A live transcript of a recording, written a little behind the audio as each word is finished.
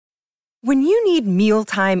When you need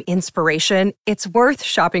mealtime inspiration, it's worth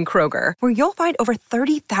shopping Kroger, where you'll find over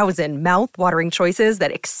 30,000 mouth-watering choices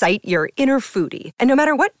that excite your inner foodie. And no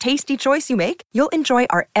matter what tasty choice you make, you'll enjoy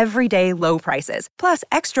our everyday low prices, plus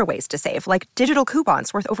extra ways to save, like digital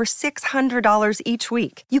coupons worth over $600 each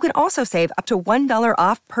week. You can also save up to $1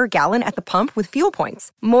 off per gallon at the pump with fuel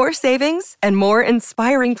points. More savings and more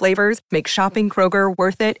inspiring flavors make shopping Kroger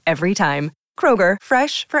worth it every time. Kroger,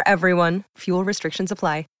 fresh for everyone. Fuel restrictions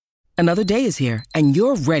apply. Another day is here, and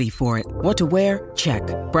you're ready for it. What to wear? Check.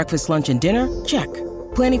 Breakfast, lunch, and dinner? Check.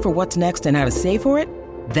 Planning for what's next and how to save for it?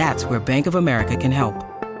 That's where Bank of America can help.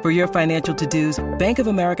 For your financial to-dos, Bank of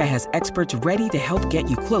America has experts ready to help get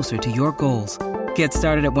you closer to your goals. Get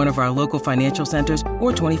started at one of our local financial centers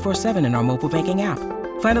or 24/7 in our mobile banking app.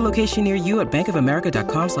 Find a location near you at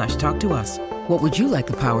bankofamerica.com/talktous. What would you like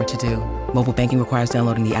the power to do? Mobile banking requires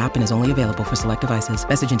downloading the app and is only available for select devices.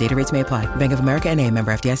 Message and data rates may apply. Bank of America N.A.,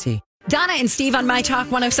 member FDIC. Donna and Steve on My Talk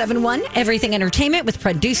 107.1, Everything Entertainment with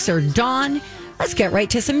producer Dawn. Let's get right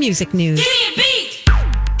to some music news. Give me a beat!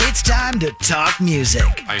 It's time to talk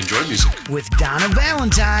music. I enjoy music. With Donna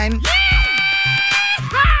Valentine.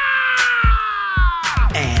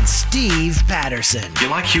 And Steve Patterson. You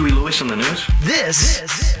like Huey Lewis on the news? This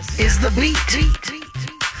is The Beat.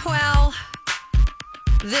 Well,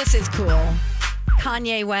 this is cool.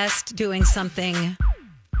 Kanye West doing something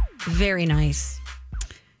very nice.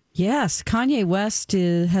 Yes, Kanye West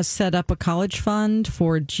has set up a college fund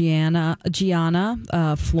for Gianna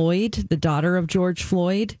Floyd, the daughter of George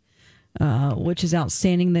Floyd, which is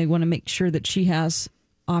outstanding. They want to make sure that she has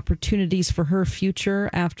opportunities for her future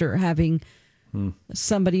after having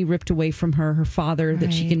somebody ripped away from her father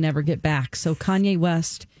that she can never get back. So Kanye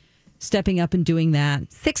West stepping up and doing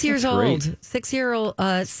that. 6 years old,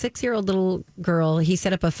 6-year-old little girl. He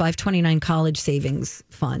set up a 529 college savings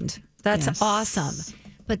fund. That's awesome.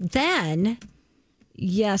 But then,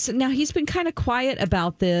 yes. Now he's been kind of quiet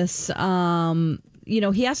about this. He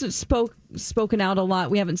hasn't spoken out a lot.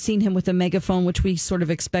 We haven't seen him with a megaphone, which we sort of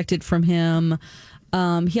expected from him.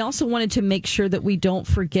 He also wanted to make sure that we don't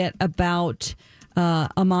forget about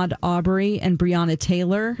Ahmaud Arbery and Breonna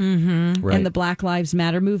Taylor and the Black Lives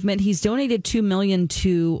Matter movement. He's donated $2 million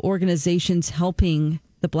to organizations helping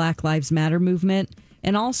the Black Lives Matter movement,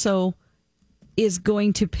 and also is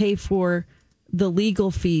going to pay for the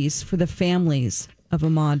legal fees for the families of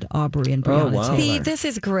Ahmaud Arbery and Breonna Taylor. See, this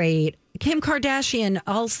is great. Kim Kardashian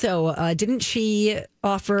also, didn't she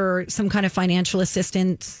offer some kind of financial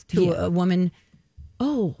assistance to a woman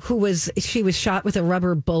who was shot with a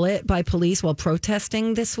rubber bullet by police while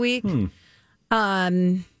protesting this week?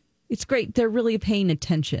 It's great. They're really paying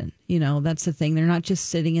attention. That's the thing. They're not just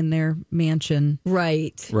sitting in their mansion.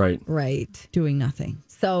 Right. Doing nothing.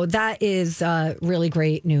 So that is really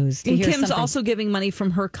great news. And Kim's also giving money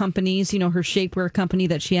from her companies, her shapewear company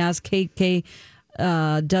that she has,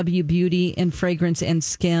 KKW Beauty and Fragrance and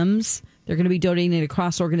Skims. They're going to be donating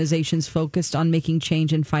across organizations focused on making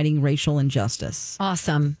change and fighting racial injustice.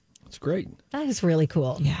 Awesome. That's great. That is really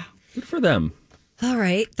cool. Yeah. Good for them. All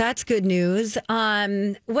right. That's good news.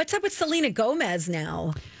 What's up with Selena Gomez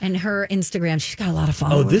now and her Instagram? She's got a lot of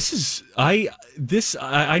followers. I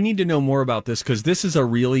need to know more about this, because this is a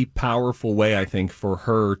really powerful way, I think, for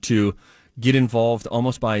her to get involved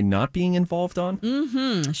almost by not being involved on.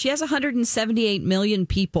 She has 178 million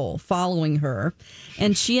people following her,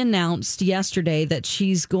 and she announced yesterday that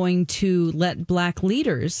she's going to let Black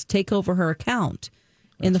leaders take over her account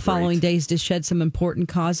in the following days to shed some important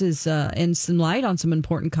causes and some light on some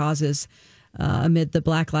important causes amid the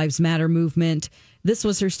Black Lives Matter movement. This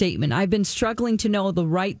was her statement. I've been struggling to know the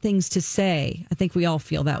right things to say. I think we all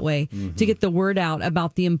feel that way, to get the word out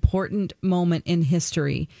about the important moment in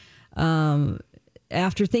history.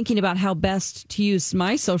 After thinking about how best to use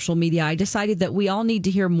my social media, I decided that we all need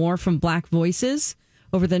to hear more from Black voices.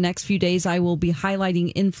 Over the next few days, I will be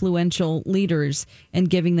highlighting influential leaders and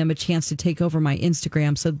giving them a chance to take over my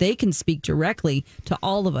Instagram so they can speak directly to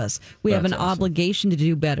all of us. We have an obligation to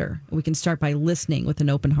do better. We can start by listening with an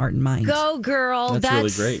open heart and mind. Go, girl.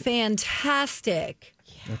 That's really great. Fantastic.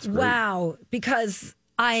 That's great. Wow. Because,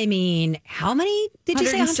 how many did you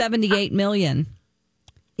say? 178 million.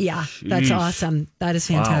 Yeah, that's awesome. That is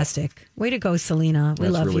fantastic. Wow. Way to go, Selena. We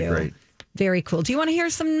love really you. Great. Very cool. Do you want to hear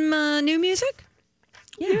some new music?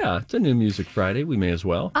 Yeah, it's a New Music Friday. We may as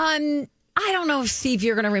well. I don't know if, Steve,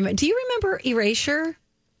 you're going to remember. Do you remember Erasure?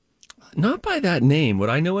 Not by that name. Would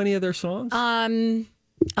I know any of their songs?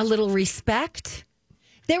 A Little Respect.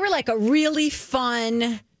 They were like a really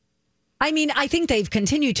fun. I think they've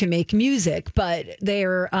continued to make music, but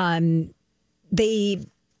they're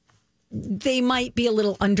they might be a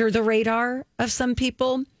little under the radar of some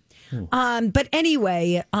people. But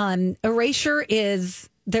anyway, Erasure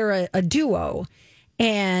they're a duo,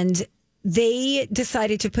 and they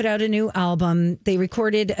decided to put out a new album. They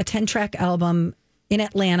recorded a 10-track album in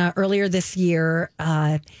Atlanta earlier this year.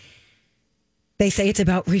 They say it's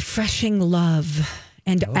about refreshing love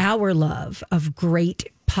and our love of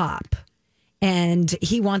great pop. And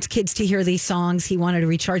he wants kids to hear these songs. He wanted to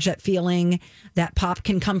recharge that feeling that pop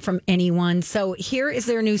can come from anyone. So here is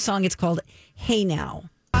their new song. It's called Hey Now.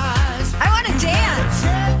 I want to dance.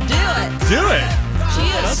 Do it.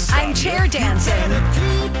 I'm chair dancing.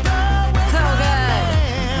 So good.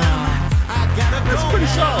 That's pretty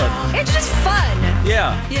solid. It's just fun,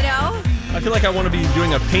 Yeah. you know? I feel like I want to be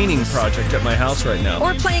doing a painting project at my house right now.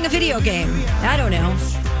 Or playing a video game. I don't know.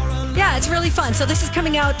 Yeah, it's really fun. So this is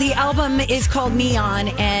coming out. The album is called Neon,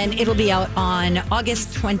 and it'll be out on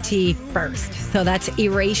August 21st. So that's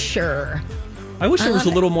Erasure. I wish there was a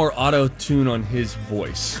little more auto-tune on his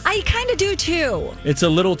voice. I kind of do too. It's a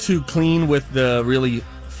little too clean with the really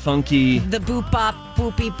funky The boop bop,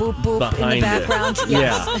 boopy boop boop behind in the background. it.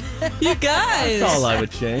 Yes. Yeah. You guys. That's all I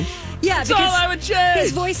would change. Yeah, That's all I would change.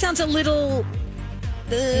 his voice sounds a little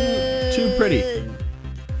Too pretty.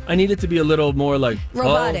 I need it to be a little more like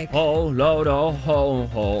robotic. Oh, Lord, oh,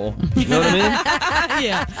 ho. You know what I mean?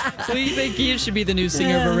 Yeah. So you think you should be the new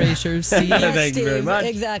singer of Erasure? See? Yes, Thank you very Steve, much.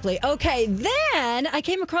 Exactly. Okay, then I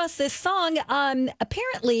came across this song.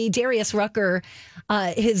 Apparently, Darius Rucker,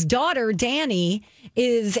 his daughter, Danny,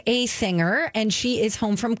 is a singer, and she is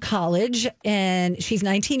home from college, and she's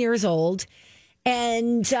 19 years old.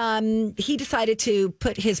 And he decided to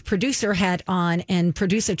put his producer hat on and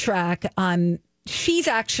produce a track. He's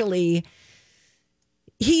actually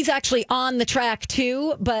on the track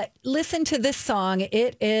too, but listen to this song.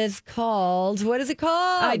 It is called, what is it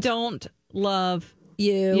called? I don't love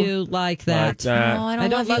You. you like that. Like that. Oh, I I don't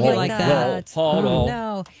don't love you like that. Hold on.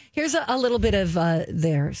 No. Here's a little bit of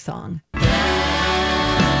their song.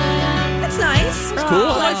 That's nice. It's cool.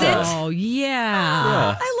 I like Pleasant. that. Oh, yeah.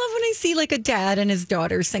 Yeah. I love when I see like a dad and his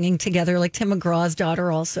daughter singing together, like Tim McGraw's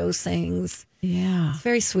daughter also sings. Yeah. It's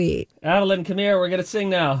very sweet. Adeline, come here. We're going to sing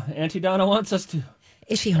now. Auntie Donna wants us to.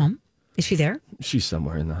 Is she home? Is she there? She's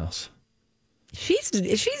somewhere in the house. She's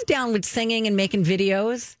down with singing and making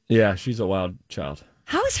videos. Yeah, she's a wild child.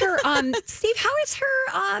 How is her Steve, how is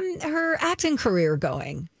her acting career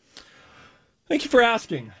going? Thank you for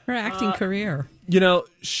asking. Her acting career. You know,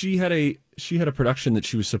 she had a production that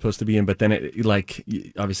she was supposed to be in, but then it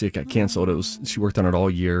obviously it got canceled. She worked on it all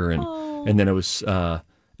year, and then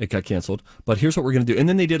it got canceled. But here's what we're going to do. And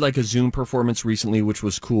then they did like a Zoom performance recently, which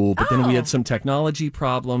was cool. But then we had some technology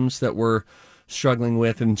problems that we're struggling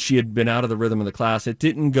with, and she had been out of the rhythm of the class. It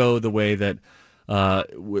didn't go the way that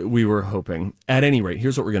we were hoping. At any rate,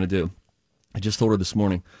 here's what we're going to do. I just told her this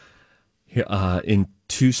morning. In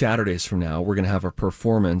 2 Saturdays from now, we're going to have a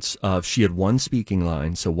performance of, she had one speaking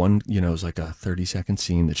line. So one, it was like a 30-second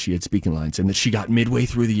scene that she had speaking lines, and that she got midway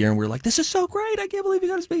through the year, and we were like, this is so great. I can't believe you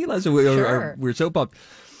got a speaking line. So we're so pumped.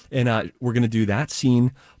 And we're going to do that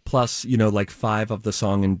scene plus, like 5 of the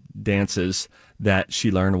song and dances that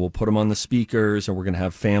she learned. We'll put them on the speakers, and we're going to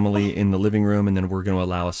have family in the living room, and then we're going to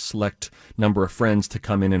allow a select number of friends to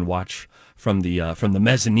come in and watch from the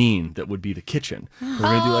mezzanine that would be the kitchen. We're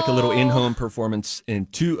going to do like a little in-home performance in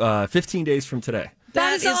 15 days from today.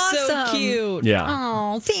 That is awesome. so cute. Yeah.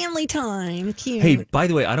 Oh, family time. Cute. Hey, by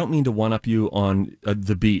the way, I don't mean to one-up you on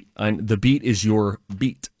the beat. The beat is your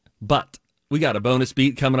beat, but we got a bonus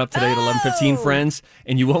beat coming up today at 11:15, friends,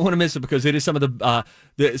 and you won't want to miss it because it is some of the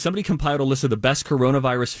somebody compiled a list of the best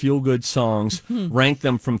coronavirus feel-good songs, ranked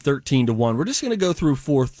them from 13 to 1. We're just going to go through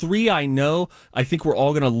 3 I think we're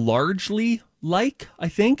all going to largely like, I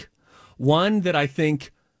think. One that I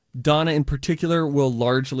think Donna in particular will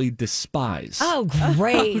largely despise. Oh,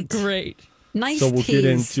 great. Great. Nice So we'll tease. get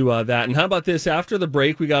into that. And how about this? After the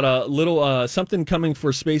break, we got a little something coming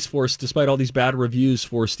for Space Force, despite all these bad reviews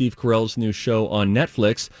for Steve Carell's new show on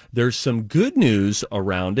Netflix. There's some good news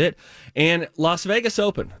around it. And Las Vegas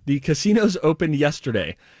Open. The casinos opened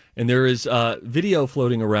yesterday. And there is video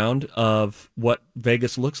floating around of what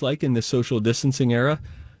Vegas looks like in this social distancing era.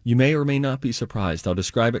 You may or may not be surprised. I'll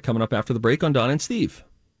describe it coming up after the break on Donna and Steve.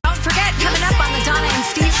 Don't forget, coming up on the Donna and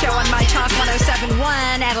Steve show on My Talk 107.1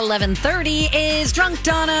 at 11:30 is Drunk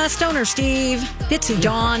Donna, Stoner Steve, Bitsy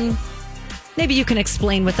Dawn. Maybe you can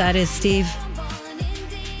explain what that is, Steve.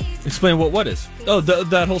 Explain what is? Oh,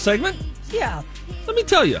 that whole segment? Yeah. Let me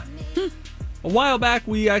tell you. A while back,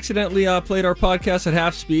 we accidentally played our podcast at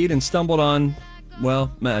half speed and stumbled on,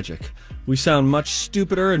 magic. We sound much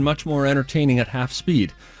stupider and much more entertaining at half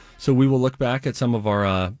speed. So we will look back at some of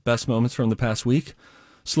our best moments from the past week,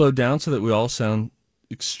 slowed down so that we all sound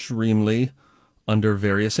extremely under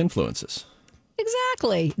various influences.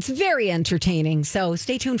 Exactly. It's very entertaining. So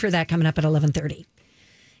stay tuned for that coming up at 11:30.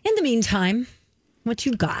 In the meantime, what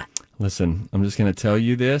you got? Listen, I'm just going to tell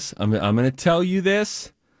you this. I'm going to tell you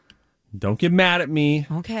this. Don't get mad at me.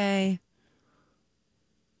 Okay.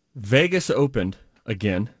 Vegas opened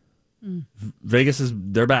again. Vegas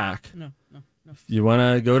they're back. No. If you want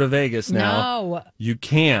to go to Vegas now, you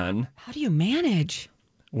can. How do you manage?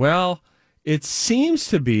 Well, it seems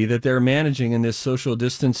to be that they're managing in this social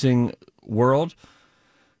distancing world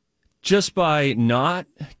just by not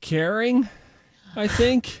caring, I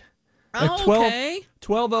think. At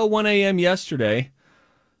 12:01 a.m. yesterday,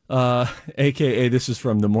 a.k.a. this is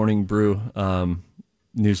from the Morning Brew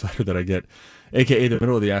newsletter that I get, a.k.a. the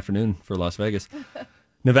middle of the afternoon for Las Vegas.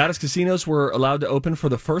 Nevada's casinos were allowed to open for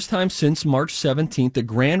the first time since March 17th. The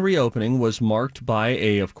grand reopening was marked by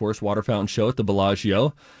of course, water fountain show at the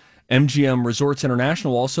Bellagio. MGM Resorts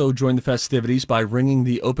International also joined the festivities by ringing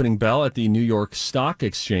the opening bell at the New York Stock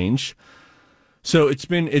Exchange. So it's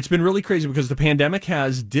been really crazy because the pandemic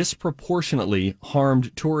has disproportionately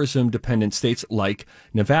harmed tourism-dependent states like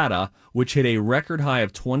Nevada, which hit a record high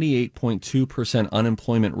of 28.2%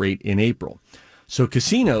 unemployment rate in April. So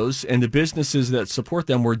casinos and the businesses that support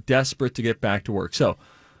them were desperate to get back to work. So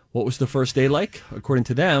what was the first day like? According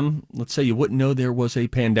to them, let's say you wouldn't know there was a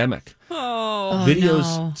pandemic.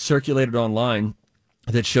 Videos circulated online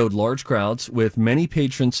that showed large crowds with many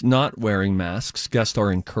patrons not wearing masks. Guests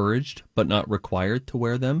are encouraged but not required to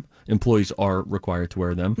wear them. Employees are required to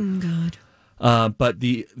wear them. God. But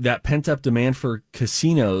that pent-up demand for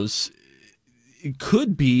casinos, it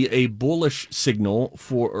could be a bullish signal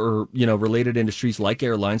for related industries like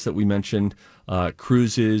airlines that we mentioned,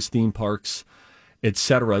 cruises, theme parks,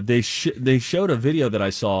 etc. They showed a video that I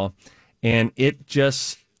saw, and it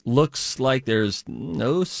just looks like there's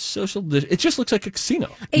no social. It just looks like a casino.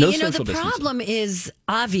 No social the distancing. problem is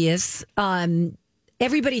obvious.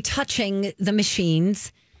 Everybody touching the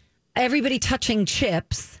machines, everybody touching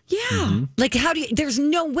chips. Yeah, like how do you? There's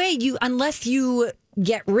no way unless you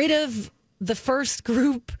get rid of the first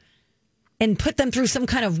group and put them through some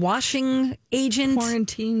kind of washing agent.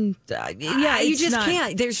 Quarantine. You just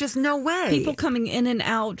can't. There's just no way. People coming in and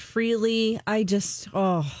out freely. This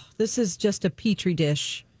is just a petri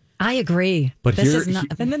dish. I agree. But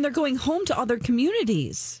and then they're going home to other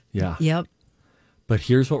communities. Yeah. Yep. But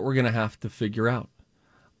here's what we're going to have to figure out.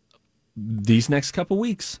 These next couple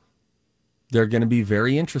weeks, they're going to be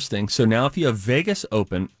very interesting. So now if you have Vegas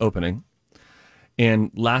opening,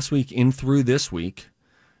 and last week in through this week,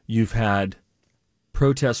 you've had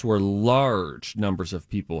protests where large numbers of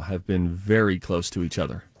people have been very close to each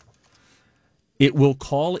other. It will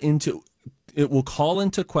call into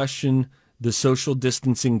question the social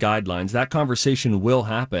distancing guidelines. That conversation will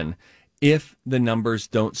happen if the numbers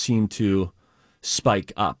don't seem to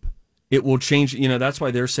spike up. It will change. That's why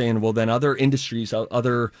they're saying, well, then other industries,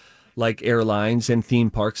 other like airlines and theme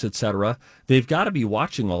parks, etc., they've got to be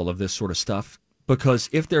watching all of this sort of stuff, because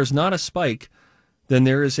if there's not a spike, then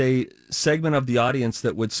there is a segment of the audience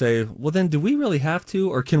that would say, well, then do we really have to?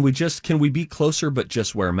 Or can we be closer but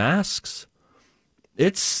just wear masks?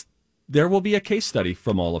 There will be a case study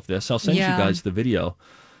from all of this. I'll send you guys the video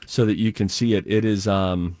so that you can see it. It is,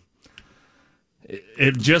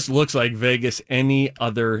 it just looks like Vegas any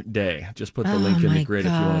other day. Just put the link in the grid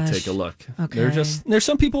if you want to take a look. Okay. There's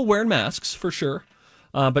some people wearing masks for sure,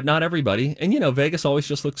 but not everybody. And, Vegas always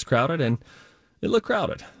just looks crowded, and it looked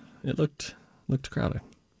crowded. It looked crowded.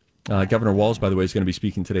 Governor Walz, by the way, is going to be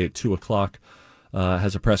speaking today at 2:00.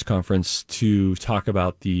 Has a press conference to talk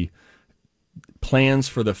about the plans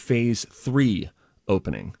for the Phase 3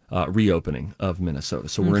 reopening of Minnesota.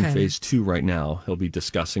 So we're in Phase 2 right now. He'll be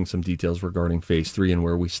discussing some details regarding Phase 3 and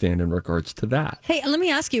where we stand in regards to that. Hey, let me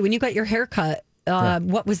ask you, when you got your hair cut,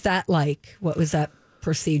 what was that like? What was that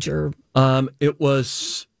procedure? It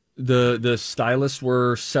was... The stylists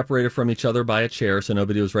were separated from each other by a chair, so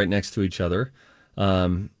nobody was right next to each other.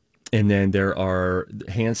 And then there are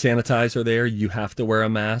hand sanitizer there. You have to wear a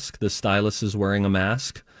mask. The stylist is wearing a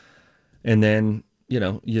mask. And then, you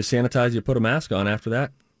sanitize, you put a mask on after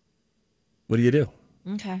that. What do you do?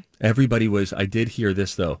 Okay. I did hear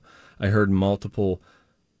this, though. I heard multiple,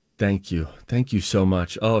 thank you so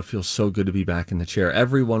much. Oh, it feels so good to be back in the chair.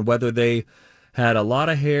 Everyone, whether they had a lot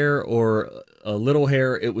of hair or a little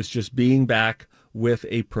hair, it was just being back with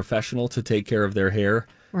a professional to take care of their hair.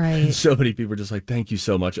 Right. So many people are just like, thank you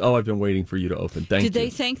so much. Oh, I've been waiting for you to open. Thank you. Did they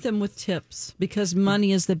thank them with tips? Because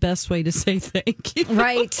money is the best way to say thank you.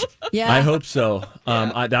 Right. Yeah. I hope so.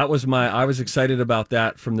 I was excited about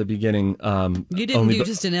that from the beginning. You didn't do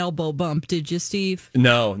just an elbow bump, did you, Steve?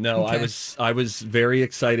 No. Okay. I was very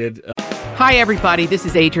excited. Hi, everybody. This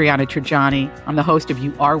is Adriana Trajani. I'm the host of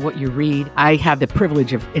You Are What You Read. I have the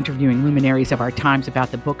privilege of interviewing luminaries of our times about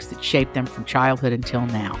the books that shaped them from childhood until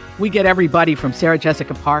now. We get everybody from Sarah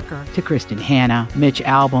Jessica Parker to Kristen Hanna, Mitch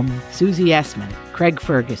Albom, Susie Essman, Craig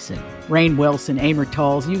Ferguson, Rainn Wilson, Amor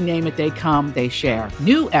Tolls, you name it, they come, they share.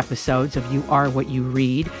 New episodes of You Are What You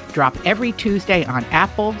Read drop every Tuesday on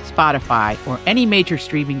Apple, Spotify, or any major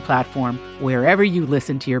streaming platform wherever you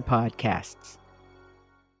listen to your podcasts.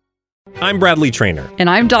 I'm Bradley Trainer. And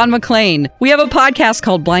I'm Don McClain. We have a podcast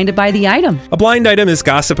called Blinded by the Item. A blind item is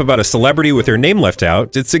gossip about a celebrity with their name left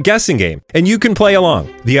out. It's a guessing game, and you can play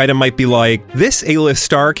along. The item might be like, this A-list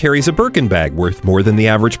star carries a Birkin bag worth more than the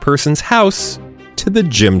average person's house to the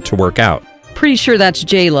gym to work out. Pretty sure that's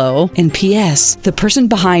J-Lo. And P.S. the person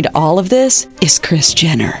behind all of this is Kris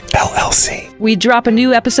Jenner, LLC. We drop a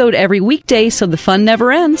new episode every weekday so the fun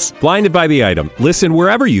never ends. Blinded by the Item. Listen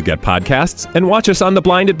wherever you get podcasts and watch us on the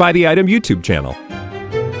Blinded by the Item YouTube channel.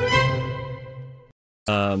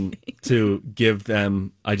 To give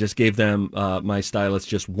them, I just gave them, my stylist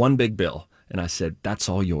just one big bill. And I said, that's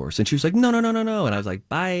all yours. And she was like, no. And I was like,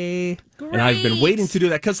 bye. Great. And I've been waiting to do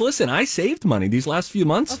that. Because listen, I saved money these last few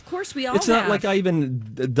months. Of course, we all It's not like I even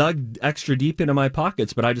dug extra deep into my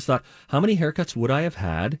pockets. But I just thought, how many haircuts would I have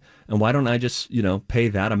had? And why don't I just, pay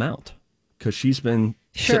that amount? Because she's been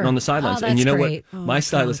sitting on the sidelines. And you know great. what? My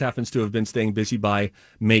stylist happens to have been staying busy by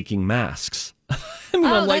making masks. I'm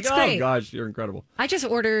like, that's great. Oh, gosh, you're incredible. I just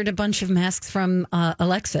ordered a bunch of masks from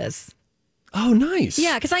Alexa's. Oh, nice.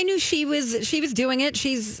 Yeah, because I knew she was doing it.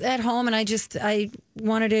 She's at home, and I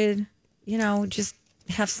wanted to, just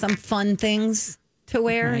have some fun things to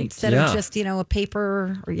wear instead of just, a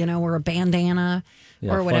paper or a bandana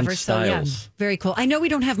or whatever. Fun So styles. very cool. I know we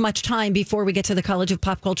don't have much time before we get to the College of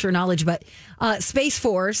Pop Culture Knowledge, but Space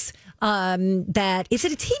Force. That is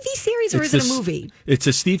it a TV series or is it a movie? It's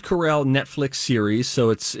a Steve Carell Netflix series, so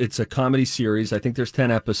it's a comedy series. I think there's 10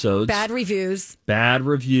 episodes. Bad reviews,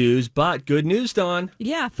 but good news, Dawn.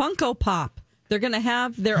 Yeah, Funko Pop. They're going to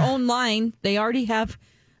have their own line. They already have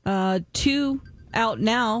 2 out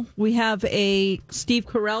now. We have a Steve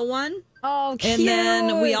Carell one. Oh, cute. And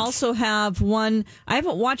then we also have one. I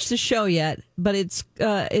haven't watched the show yet, but it's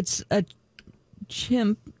a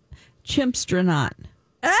chimpstronaut.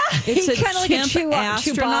 It's a kind of like a chimp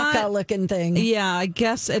astronaut. Chewbacca looking thing. Yeah, I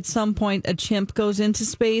guess at some point a chimp goes into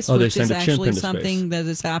space, Oh, they which send is a chimp actually into something space. that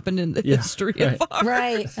has happened in the history of art.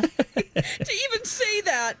 Right. To even say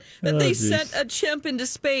that they geez. sent a chimp into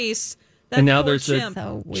space. That And now poor there's chimp.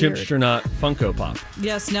 So weird. Chimpstronaut Funko Pop.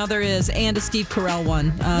 Yes, now there is, and a Steve Carell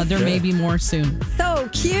one. There may be more soon. So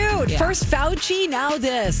cute. Yeah. First Fauci, now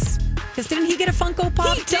this. Because didn't he get a Funko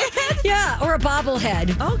Pop? He did? Yeah, or a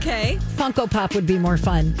bobblehead. Okay. Funko Pop would be more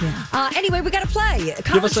fun. Anyway, we got to play.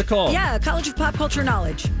 Give us a call. Yeah, College of Pop Culture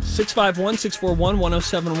Knowledge.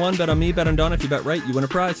 651-641-1071. Bet on me, bet on Dawn. If you bet right, you win a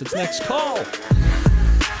prize. It's next. Call.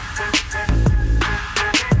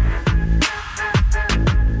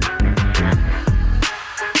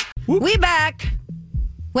 We back.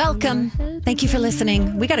 Welcome. Thank you for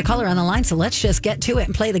listening. We got a caller on the line, so let's just get to it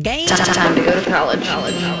and play the game. Time to go to college.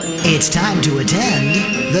 It's time to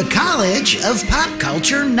attend the College of Pop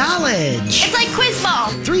Culture Knowledge. It's like quiz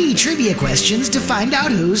ball. 3 trivia questions to find out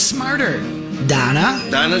who's smarter. Donna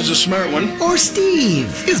Donna's a smart one. or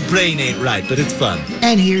Steve. His brain ain't right, but it's fun.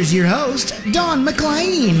 And here's your host, Dawn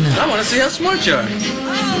McClain. I want to see how smart you are. All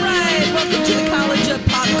right. Welcome to the College of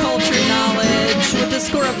Pop Culture Knowledge. With a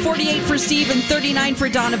score of 48 for Steve and 39 for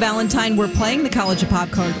Donna Valentine, we're playing the College of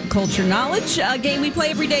Pop Culture Knowledge, a game we play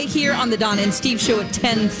every day here on the Donna and Steve Show at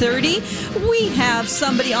 10:30. We have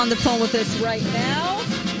somebody on the phone with us right now,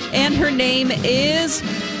 and her name is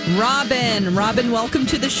Robin. Robin, welcome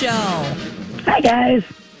to the show. Hi, guys.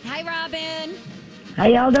 Hi, Robin. How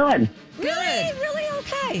y'all doing? Really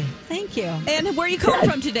okay. Thank you. And where are you calling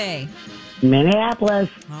from today? Minneapolis.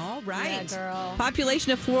 All right. Yeah, girl.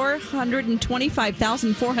 Population of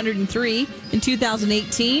 425,403 in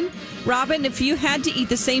 2018. Robin, if you had to eat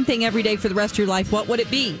the same thing every day for the rest of your life, what would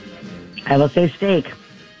it be? I will say steak.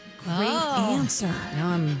 Great answer.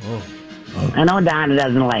 I know Donna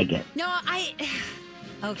doesn't like it. No,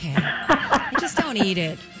 okay. I just don't eat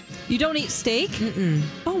it. You don't eat steak? Mm-mm.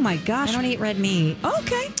 Oh, my gosh. I don't eat red meat.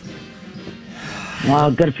 Okay.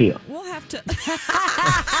 Well, good for you. We'll have to.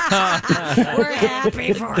 We're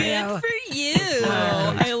happy for Good you. for you.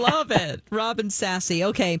 I love Love it. Robin Sassy.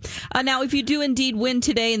 Okay. Now, if you do indeed win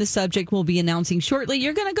today, and the subject we'll be announcing shortly,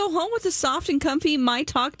 you're going to go home with a soft and comfy My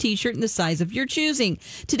Talk t-shirt in the size of your choosing.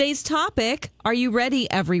 Today's topic, are you ready,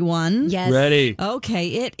 everyone? Yes. Ready. Okay,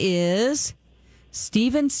 it is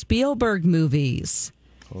Steven Spielberg movies.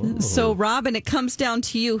 So, Robin, it comes down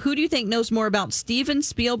to you. Who do you think knows more about Steven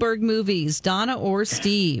Spielberg movies, Donna or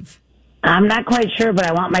Steve? I'm not quite sure, but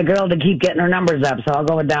I want my girl to keep getting her numbers up, so I'll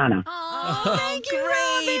go with Donna. Oh, thank you,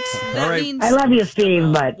 Robin. All right. Means I love you,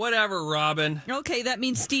 Steve, but... Whatever, Robin. Okay, that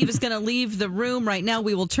means Steve is going to leave the room right now.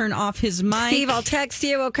 We will turn off his mic. Steve, I'll text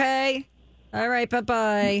you, okay? All right,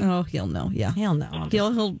 bye-bye. Oh, he'll know, yeah. He'll know.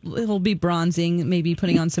 He'll be bronzing, maybe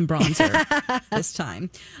putting on some bronzer this time.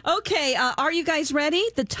 Okay, are you guys ready?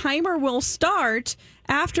 The timer will start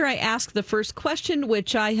after I ask the first question,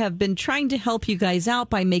 which I have been trying to help you guys out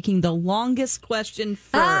by making the longest question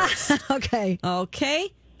first. Okay.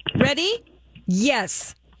 Okay, ready?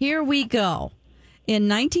 Yes. Here we go. In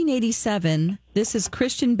 1987, this is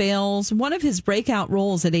Christian Bale's one of his breakout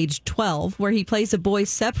roles at age 12, where he plays a boy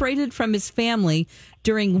separated from his family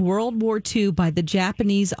during World War II by the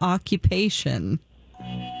Japanese occupation.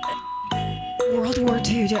 World War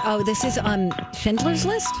II. Oh, this is Schindler's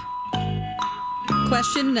List?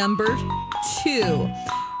 Question number 2.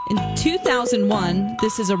 In 2001,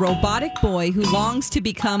 this is a robotic boy who longs to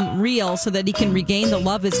become real so that he can regain the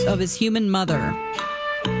love of his human mother.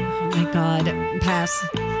 Oh, my God. Pass.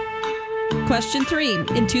 Question 3.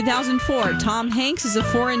 In 2004, Tom Hanks is a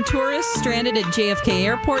foreign tourist stranded at JFK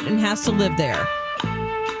Airport and has to live there.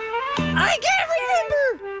 I can't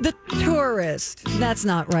remember. The Tourist. That's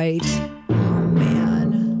not right. Oh,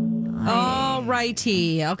 man. All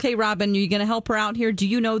righty. Okay, Robin, are you going to help her out here? Do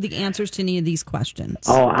you know the answers to any of these questions?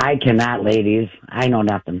 Oh, I cannot, ladies. I know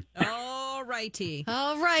nothing. All righty.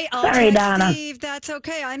 All right. Sorry, Donna. Steve, that's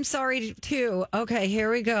okay. I'm sorry, too. Okay,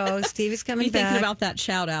 here we go. Steve is coming Be back. thinking about that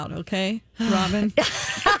shout out, okay, Robin?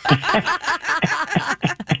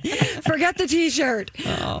 Forget the T-shirt.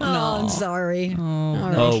 Oh, no. I'm sorry. All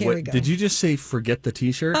right, Oh, here we wait. go. Did you just say forget the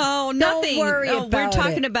T-shirt? Oh, nothing. Don't worry We're about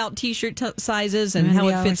talking it. about T-shirt sizes and how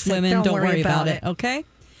Yeah, it fits except women. don't Don't worry about worry about it, it. okay?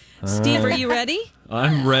 Steve, are you ready?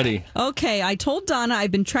 I'm ready. Okay, I told Donna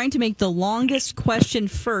I've been trying to make the longest question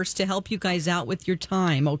first to help you guys out with your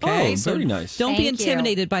time, okay? Oh, very nice. Don't be Thank you.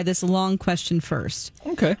 intimidated by this long question first.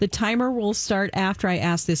 Okay. The timer will start after I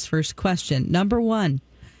ask this first question. Number 1,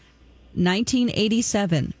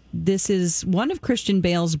 1987. This is one of Christian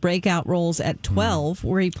Bale's breakout roles at 12,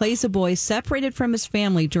 where he plays a boy separated from his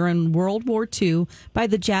family during World War II by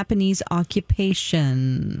the Japanese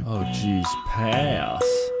occupation. Oh, geez. Pass.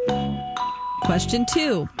 Question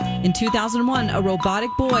 2. In 2001, a robotic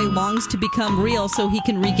boy longs to become real so he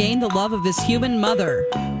can regain the love of his human mother.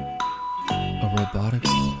 A robotic?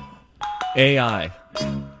 AI.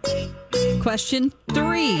 Question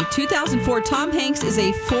 3. 2004, Tom Hanks is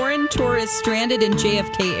a foreign tourist stranded in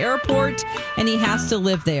JFK Airport, and he has to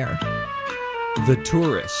live there. The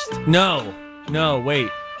Tourist. No, wait.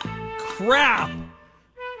 Crap!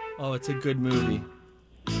 Oh, it's a good movie.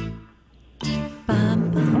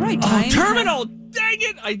 All right, Oh, time. Terminal! Dang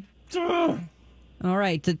it! All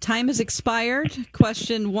right, the time has expired.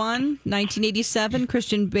 Question 1, 1987,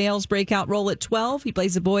 Christian Bale's breakout role at 12. He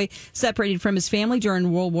plays a boy separated from his family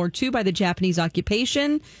during World War II by the Japanese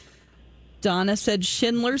occupation. Donna said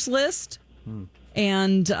Schindler's List.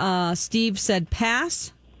 And Steve said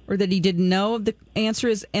pass, or that he didn't know. The answer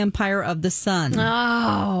is Empire of the Sun.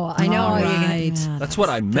 Oh, I know. All how you're gonna- right. Yeah, That's what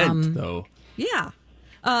I meant, though. Yeah.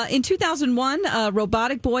 In 2001, a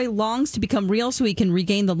robotic boy longs to become real so he can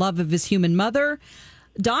regain the love of his human mother.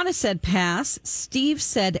 Donna said pass. Steve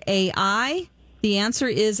said AI. The answer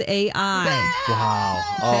is AI. Wow.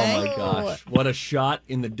 Oh, my gosh. What a shot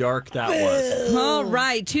in the dark that was. All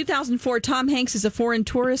right. 2004, Tom Hanks is a foreign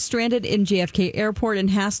tourist stranded in JFK Airport and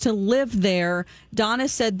has to live there. Donna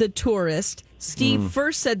said the tourist. Steve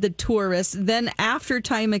first said the tourist. Then, after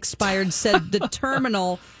time expired, said the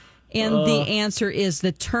terminal. And the answer is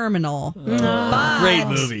the terminal. But Great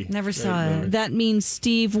movie. Never saw it. that means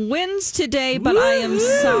Steve wins today, but I am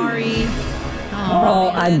sorry.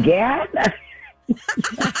 Oh, again?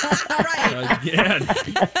 Again.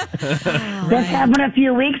 This happened a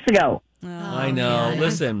few weeks ago. I know.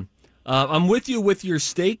 Listen, I'm with you with your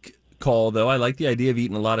steak call, though. I like the idea of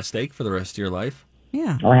eating a lot of steak for the rest of your life.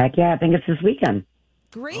 Yeah. Oh, heck yeah. I think it's this weekend.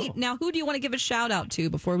 Great. Now, who do you want to give a shout out to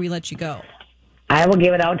before we let you go? I will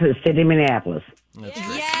give it out to the city of Minneapolis.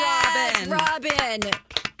 Yes, Robin.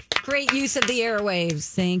 Great use of the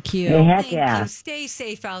airwaves. Thank you. Hey, heck Thank yeah. you. Stay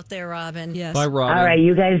safe out there, Robin. Yes. Bye, Robin. All right,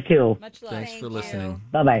 you guys too. Much love. Thanks for listening.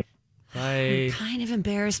 Bye-bye. I'm kind of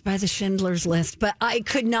embarrassed by the Schindler's List, but I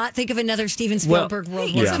could not think of another Steven Spielberg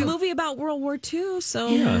World War It's II. a movie about World War II, so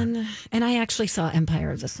And I actually saw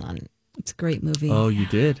Empire of the Sun. it's a great movie. Oh, you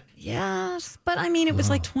did? Yes, but I mean, it was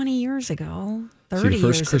like 20 years ago, 30 See, the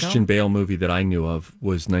first years Christian ago. Bale movie that I knew of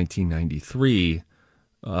was 1993,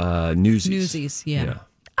 Newsies. Newsies, yeah.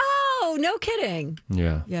 Oh, no kidding.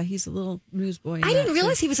 Yeah. Yeah, he's a little newsboy. in I that, didn't too.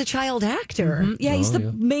 realize he was a child actor. Mhm. Yeah, he's Oh, the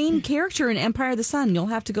yeah. main character in Empire of the Sun. You'll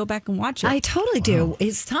have to go back and watch it. I totally do.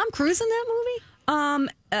 Is Tom Cruise in that movie?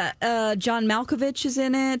 John Malkovich is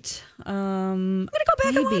in it. I'm going to go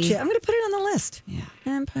back and watch it. I'm going to put it on the list. Yeah.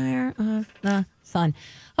 Empire of the Sun.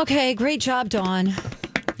 Okay, great job, Dawn.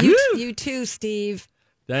 You too, Steve.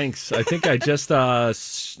 Thanks. I think I just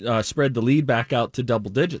spread the lead back out to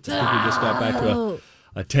double digits. I think we just got back to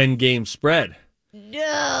a 10-game spread.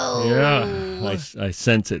 No. Yeah. I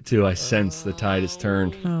sense it, too. I sense the tide has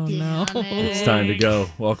turned. Oh, no. It's time to go.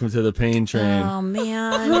 Welcome to the pain train. Oh,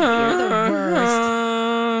 man. You're the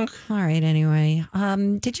worst. All right, anyway.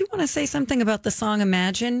 Did you want to say something about the song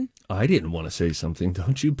Imagine? I didn't want to say something.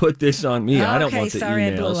 Don't you put this on me. I don't want the sorry,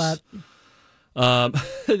 emails. I blew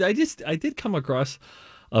up. I did come across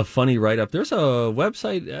a funny write-up. There's a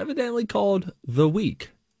website evidently called The Week.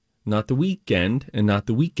 Not The Weekend and not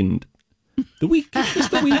The Weekend. The Week.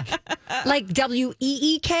 Just The Week. Like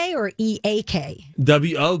W-E-E-K or E-A-K?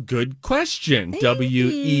 Oh, good question.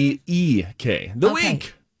 W-E-E-K. The Okay.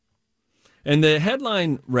 Week. And the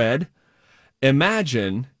headline read,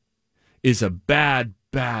 Imagine is a bad,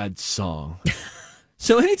 bad song.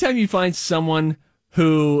 So anytime you find someone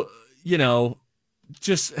who,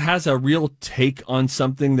 just has a real take on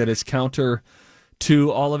something that is counter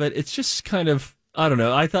to all of it, it's just kind of, I don't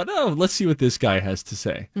know. I thought, let's see what this guy has to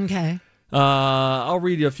say. Okay. I'll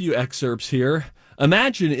read you a few excerpts here.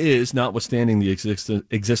 Imagine is, notwithstanding the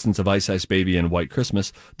existence of Ice Ice Baby and White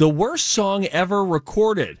Christmas, the worst song ever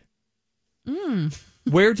recorded.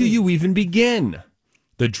 Where do you even begin?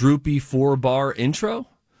 The droopy 4-bar intro?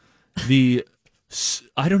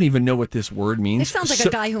 I don't even know what this word means. It sounds like a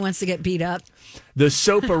guy who wants to get beat up. The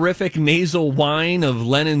soporific nasal whine of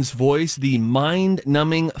Lennon's voice, the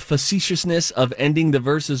mind-numbing facetiousness of ending the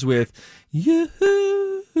verses with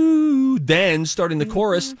 "yoo-hoo," then starting the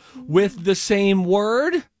chorus with the same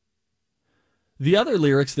word. The other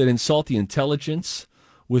lyrics that insult the intelligence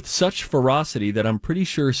with such ferocity that I'm pretty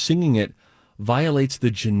sure singing it violates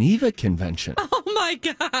the Geneva Convention. Oh, my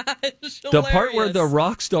gosh. The part where the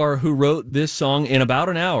rock star who wrote this song in about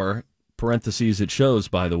an hour, parentheses it shows,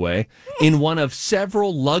 by the way, in one of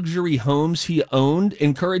several luxury homes he owned,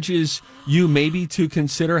 encourages you maybe to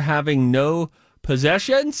consider having no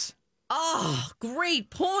possessions? Oh,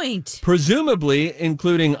 great point. Presumably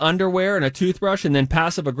including underwear and a toothbrush, and then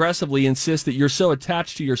passive-aggressively insist that you're so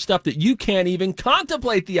attached to your stuff that you can't even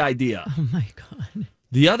contemplate the idea. Oh, my God.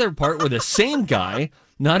 The other part where the same guy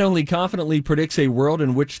not only confidently predicts a world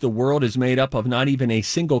in which the world is made up of not even a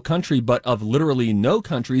single country, but of literally no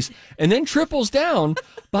countries, and then triples down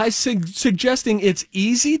by suggesting it's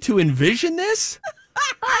easy to envision this?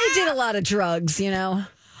 I did a lot of drugs,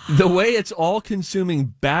 The way it's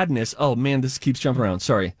all-consuming badness... Oh, man, this keeps jumping around.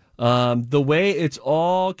 Sorry. The way it's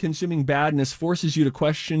all-consuming badness forces you to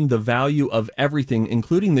question the value of everything,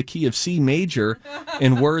 including the key of C major,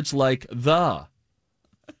 in words like the...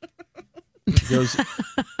 Goes,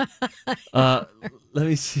 let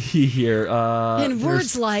me see here. In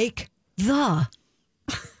words like the.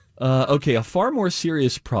 Okay, a far more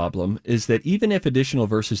serious problem is that even if additional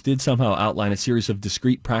verses did somehow outline a series of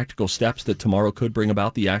discrete practical steps that tomorrow could bring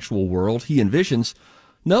about the actual world he envisions,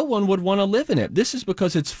 no one would want to live in it. This is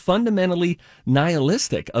because it's fundamentally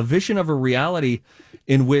nihilistic, a vision of a reality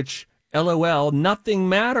in which, LOL, nothing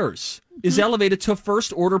matters, is elevated to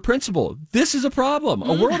first-order principle. This is a problem.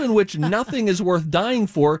 A world in which nothing is worth dying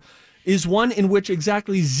for is one in which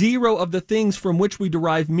exactly zero of the things from which we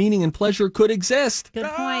derive meaning and pleasure could exist. Good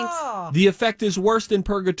point. The effect is worse than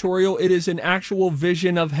purgatorio. It is an actual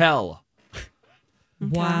vision of hell.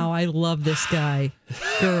 Wow, I love this guy.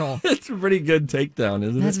 Girl. It's a pretty good takedown,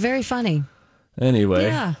 isn't That's it? very funny. Anyway.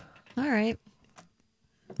 Yeah. All right.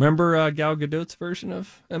 Remember Gal Gadot's version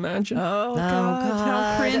of Imagine? Oh, God,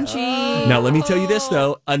 how cringy. Now, let me tell you this,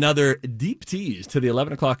 though. Another deep tease to the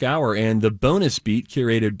 11 o'clock hour and the bonus beat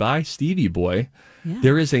curated by Stevie Boy. Yeah.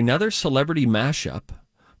 There is another celebrity mashup,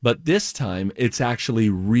 but this time it's actually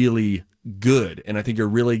really good, and I think you're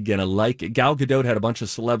really going to like it. Gal Gadot had a bunch of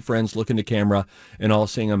celeb friends look into camera and all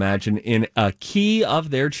sing Imagine in a key of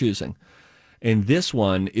their choosing. And this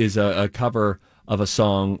one is a cover of a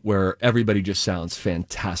song where everybody just sounds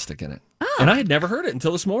fantastic in it. Oh. And I had never heard it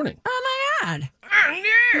until this morning. Oh, my God.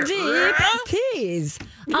 deep tease.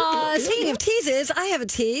 Speaking of teases, I have a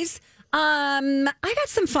tease. I got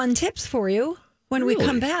some fun tips for you when we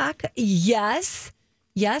come back. Yes,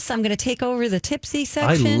 I'm going to take over the tipsy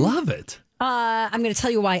section. I love it. I'm going to tell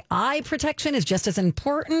you why eye protection is just as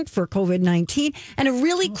important for COVID-19 and a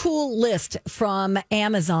really cool list from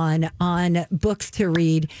Amazon on books to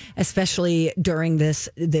read, especially during this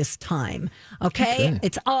time. Okay?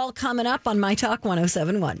 It's all coming up on My Talk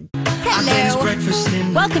 107.1. Hello.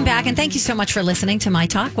 Welcome back, and thank you so much for listening to My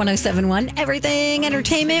Talk 107.1 Everything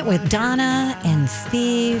Entertainment with Donna and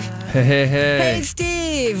Steve. Hey. Hey,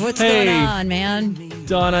 Steve. What's going on, man?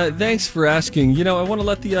 Donna, thanks for asking. You know, I want to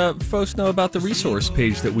let the folks know about the resource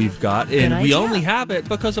page that we've got, and we only have it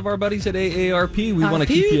because of our buddies at AARP. We want to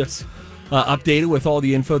keep you updated with all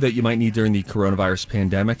the info that you might need during the coronavirus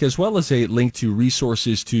pandemic, as well as a link to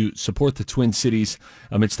resources to support the Twin Cities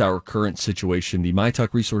amidst our current situation. The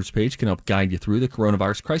MyTalk resource page can help guide you through the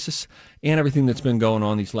coronavirus crisis and everything that's been going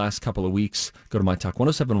on these last couple of weeks. Go to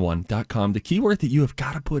mytalk1071.com. The keyword that you have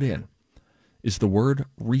got to put in is the word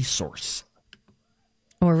resource.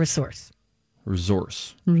 Or resource.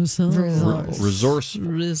 Resource. Resource.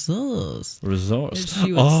 As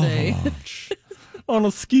you would say. On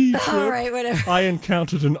a ski trip, all right, whatever. I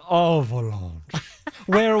encountered an avalanche.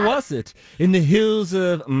 Where was it? In the hills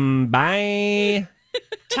of Mumbai.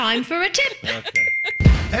 Time for a tip. Okay.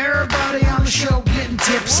 Everybody on the show getting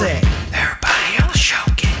tipsy. Everybody on the show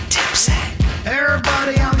getting tipsy.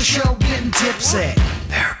 Everybody on the show getting tipsy.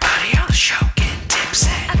 Everybody on the show getting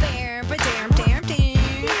tipsy.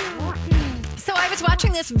 So I was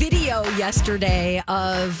watching this video yesterday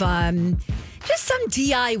of just some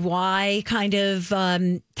DIY kind of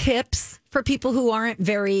tips for people who aren't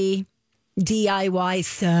very DIY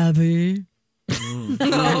savvy.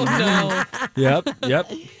 Oh, no.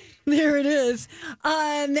 Yep. There it is.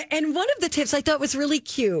 And one of the tips I thought was really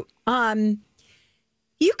cute.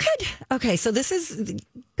 You could, so this is,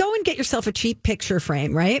 go and get yourself a cheap picture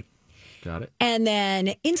frame, right? Got it. And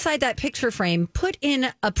then inside that picture frame, put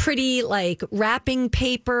in a pretty like wrapping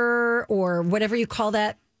paper or whatever you call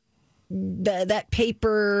that. That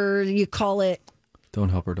paper, you call it. Don't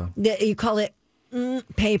help her, Don. You call it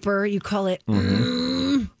paper. You call it. Paper.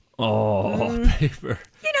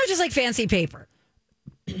 You know, just like fancy paper.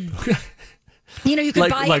 You know, you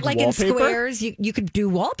could buy it like in squares. You could do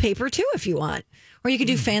wallpaper too if you want. Or you could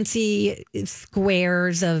do fancy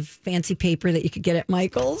squares of fancy paper that you could get at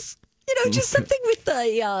Michael's. You know, just something with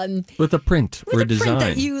a print or a design print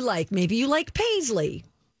that you like. Maybe you like paisley.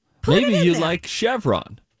 Maybe you like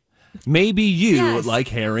chevron. Maybe you like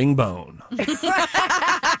herringbone. Maybe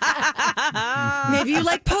you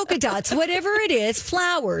like polka dots. Whatever it is,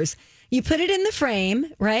 flowers. You put it in the frame,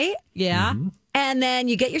 right? Yeah. Mm-hmm. And then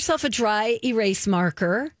you get yourself a dry erase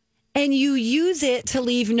marker and you use it to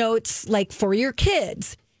leave notes like for your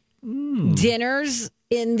kids. Dinners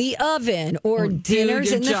in the oven or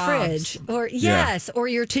dinners in the fridge. Or or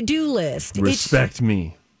your to-do list. Respect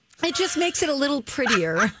me. It just makes it a little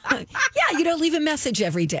prettier. You don't leave a message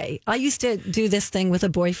every day. I used to do this thing with a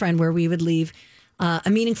boyfriend where we would leave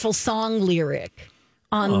a meaningful song lyric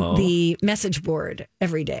on the message board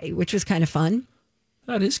every day, which was kind of fun.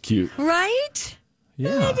 That is cute. Right?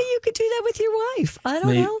 Yeah. Maybe you could do that with your wife. I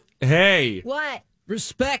don't know. Hey. What?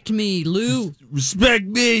 Respect me, Lou. Respect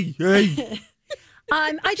me. Hey.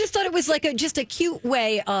 I just thought it was like just a cute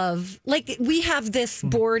way of, like, we have this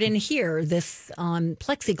board in here, this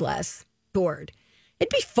plexiglass board. It'd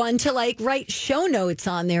be fun to like write show notes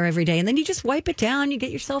on there every day, and then you just wipe it down. You get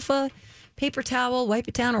yourself a paper towel, wipe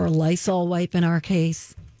it down, or a Lysol wipe in our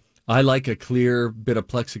case. I like a clear bit of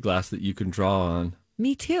plexiglass that you can draw on.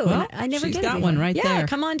 Me too. Well, I never she's did. got one right there. Yeah,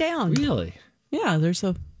 come on down. Really? Yeah, there's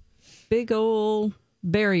a big old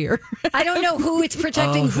barrier. I don't know who it's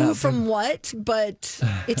protecting who from what, but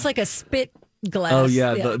it's like a spit glass. Oh,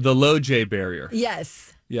 yeah. The low J barrier.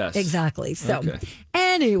 Yes. Yes. Exactly. So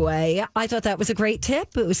anyway, I thought that was a great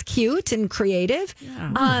tip. It was cute and creative.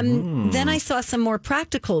 Yeah. Then I saw some more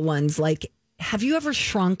practical ones like, have you ever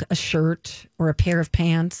shrunk a shirt or a pair of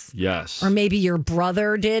pants? Yes. Or maybe your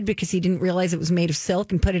brother did because he didn't realize it was made of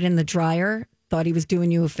silk and put it in the dryer. Thought he was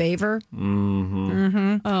doing you a favor. Oh,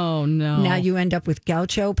 no. Now you end up with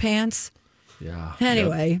gaucho pants. Yeah.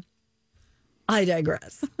 Anyway, I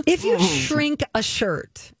digress. If you shrink a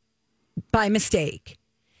shirt by mistake,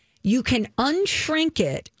 you can unshrink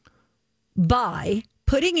it by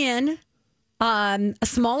putting in a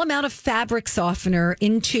small amount of fabric softener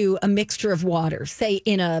into a mixture of water, say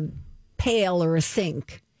in a pail or a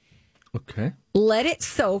sink. Okay. Let it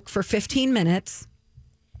soak for 15 minutes.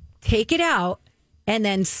 Take it out and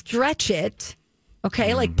then stretch it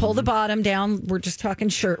Okay, like pull the bottom down. We're just talking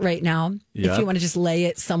shirt right now. Yeah. If you want to just lay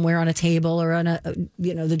it somewhere on a table or on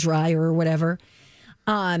the dryer or whatever.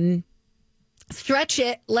 Stretch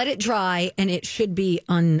it, let it dry, and it should be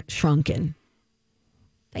unshrunken.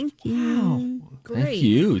 Thank you. Wow. Great. Thank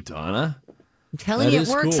you, Donna. I'm telling That you, it is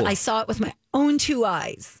works. cool. I saw it with my own 2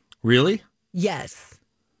 eyes. Really? Yes.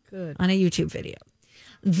 Good. On a YouTube video.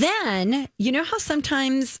 Then, you know how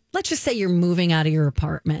sometimes, let's just say you're moving out of your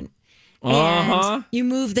apartment. And you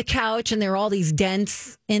move the couch and there are all these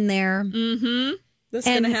dents in there. Mm-hmm. That's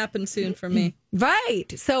going to happen soon for me. Right.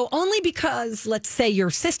 So only because, let's say,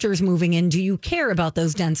 your sister's moving in, do you care about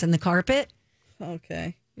those dents in the carpet?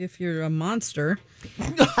 Okay. If you're a monster,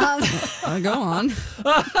 go on.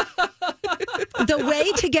 The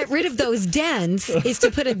way to get rid of those dents is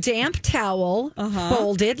to put a damp towel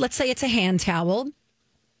folded. Let's say it's a hand towel.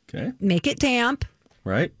 Okay. Make it damp.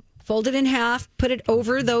 Right. Fold it in half. Put it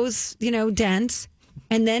over those, dents.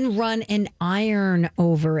 And then run an iron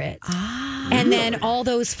over it. And then all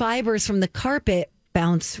those fibers from the carpet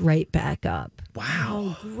bounce right back up.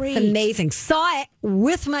 Wow. Great. It's amazing. Saw it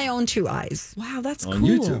with my own 2 eyes. Wow, that's On cool.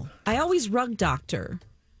 YouTube. I always rug doctor.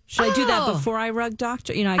 Should I do that before I rug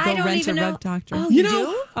doctor? I I go don't rent even a know. rug doctor. Oh, You you know,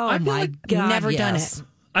 do? Oh I feel my like God! Never done yes. it.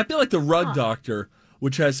 I feel like the rug doctor,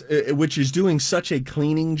 which is doing such a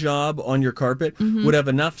cleaning job on your carpet, would have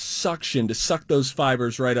enough suction to suck those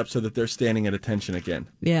fibers right up so that they're standing at attention again.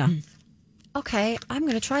 Yeah, Okay, I'm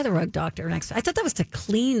going to try the rug doctor next. I thought that was to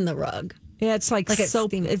clean the rug. yeah. It's like Like it's soap.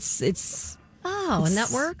 steam- It's Oh, and that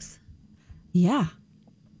works? yeah.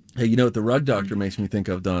 Hey, you know what the rug doctor makes me think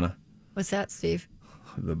of, Donna? What's that, Steve?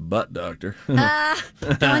 The butt doctor.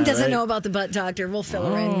 Dawn doesn't know about the butt doctor. We'll fill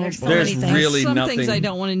her in. There's so There's many things. really Some nothing. things I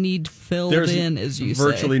don't want to need filled There's in, as you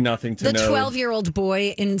virtually say. nothing to The know. 12-year-old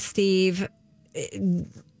boy in Steve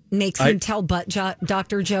makes him tell butt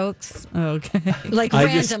doctor jokes, Okay. like I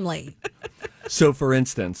just- randomly. So, for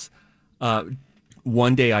instance,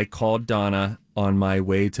 one day I called Donna on my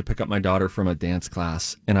way to pick up my daughter from a dance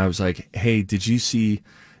class, and I was like, "Hey, did you see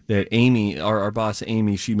that Amy, our boss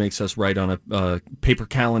Amy, she makes us write on a paper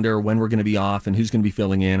calendar when we're going to be off and who's going to be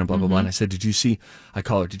filling in and blah blah blah." And I said, "Did you see?" I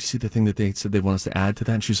call her. "Did you see the thing that they said they want us to add to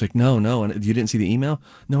that?" And she's like, "No." And you didn't see the email?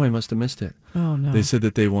 No, I must have missed it. Oh no. They said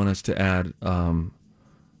that they want us to add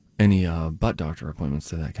any butt doctor appointments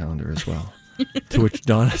to that calendar as well. To which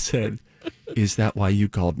Donna said, "Is that why you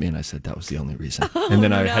called me?" And I said, "That was the only reason." And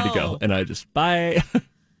then I had to go, and I just, bye.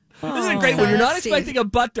 Isn't it great when you're not Steve. expecting a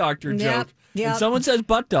butt doctor joke? Yep. And someone says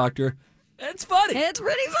butt doctor, it's funny. It's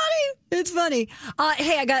pretty funny. It's funny.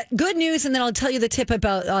 Hey, I got good news, and then I'll tell you the tip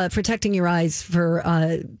about protecting your eyes for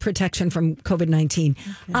protection from COVID-19.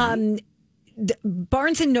 Okay.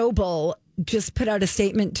 Barnes & Noble just put out a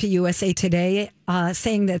statement to USA Today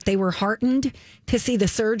saying that they were heartened to see the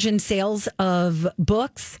surge in sales of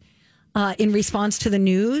books in response to the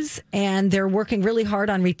news, and they're working really hard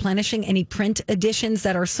on replenishing any print editions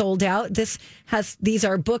that are sold out. These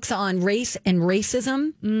are books on race and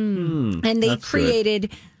racism, and they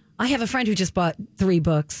created. I have a friend who just bought 3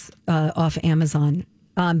 books off Amazon.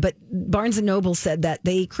 But Barnes & Noble said that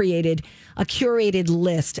they created a curated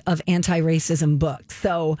list of anti-racism books.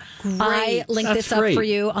 So I linked this up for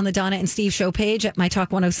you on the Donna and Steve show page at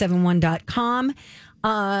mytalk1071.com.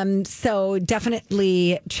 So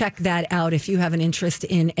definitely check that out if you have an interest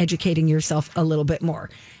in educating yourself a little bit more.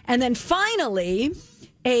 And then finally,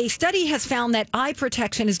 a study has found that eye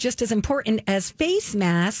protection is just as important as face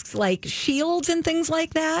masks, like shields and things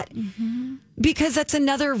like that, because that's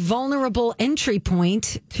another vulnerable entry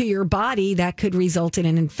point to your body that could result in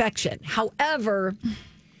an infection. However,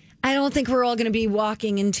 I don't think we're all going to be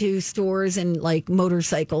walking into stores in like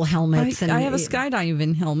motorcycle helmets. I have a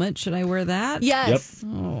skydiving helmet. Should I wear that? Yes.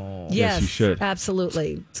 Yep. Oh, Yes, you should.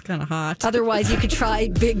 Absolutely. it's kind of hot. Otherwise, you could try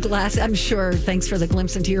big glasses. I'm sure. Thanks for the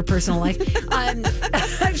glimpse into your personal life. I'm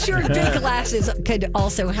sure big glasses could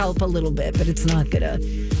also help a little bit, but it's not going to,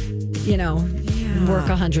 work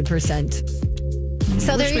 100%.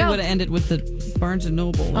 So there you go. We would have ended with the Barnes &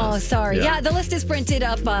 Noble list. Oh, sorry. Yeah, the list is printed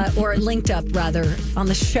up or linked up, rather, on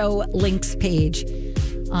the show links page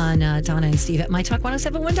on Donna and Steve at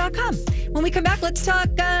mytalk1071.com. When we come back, let's talk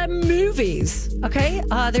movies. Okay?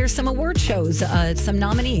 There's some award shows, some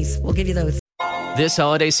nominees. We'll give you those. This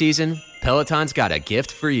holiday season, Peloton's got a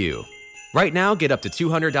gift for you. Right now, get up to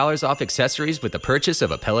 $200 off accessories with the purchase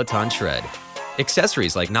of a Peloton Shred.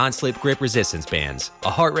 Accessories like non-slip grip resistance bands, a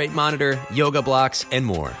heart rate monitor, yoga blocks, and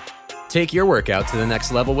more. Take your workout to the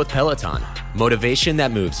next level with Peloton. Motivation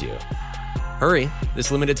that moves you. Hurry, this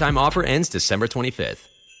limited time offer ends December 25th.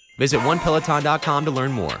 Visit onepeloton.com to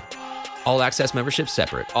learn more. All access membership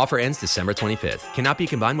separate. Offer ends December 25th. Cannot be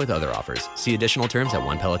combined with other offers. See additional terms at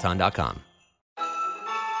onepeloton.com.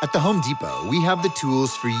 At the Home Depot, we have the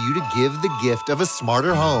tools for you to give the gift of a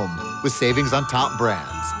smarter home with savings on top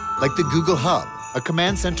brands, like the Google Hub, a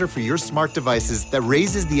command center for your smart devices that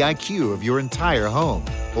raises the IQ of your entire home,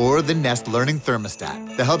 or the Nest Learning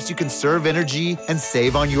Thermostat that helps you conserve energy and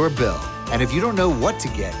save on your bill. And if you don't know what to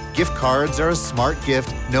get, gift cards are a smart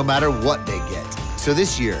gift no matter what they get. So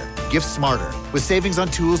this year, gift smarter with savings on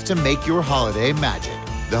tools to make your holiday magic.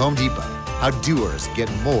 The Home Depot, how doers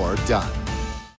get more done.